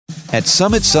At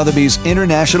Summit Sotheby's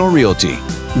International Realty,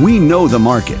 we know the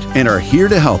market and are here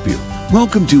to help you.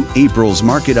 Welcome to April's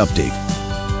Market Update.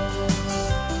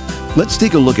 Let's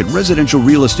take a look at residential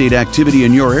real estate activity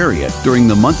in your area during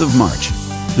the month of March.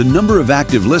 The number of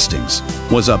active listings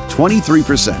was up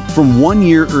 23% from 1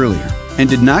 year earlier and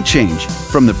did not change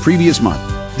from the previous month.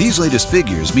 These latest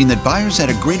figures mean that buyers had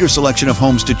a greater selection of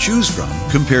homes to choose from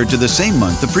compared to the same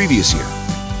month the previous year.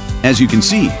 As you can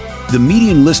see, the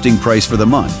median listing price for the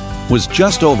month was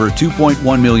just over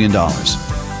 $2.1 million.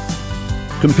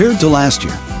 Compared to last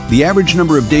year, the average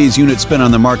number of days units spent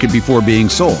on the market before being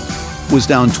sold was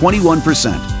down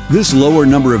 21%. This lower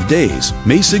number of days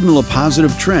may signal a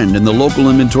positive trend in the local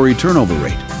inventory turnover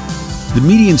rate. The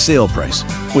median sale price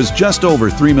was just over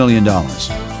 $3 million.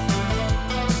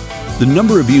 The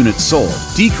number of units sold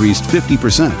decreased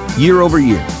 50% year over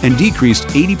year and decreased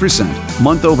 80%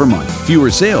 month over month.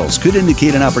 Fewer sales could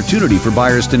indicate an opportunity for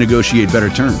buyers to negotiate better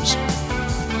terms.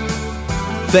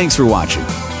 Thanks for watching.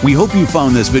 We hope you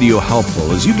found this video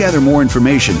helpful as you gather more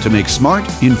information to make smart,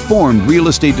 informed real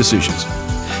estate decisions.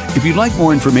 If you'd like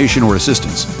more information or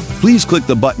assistance, please click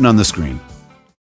the button on the screen.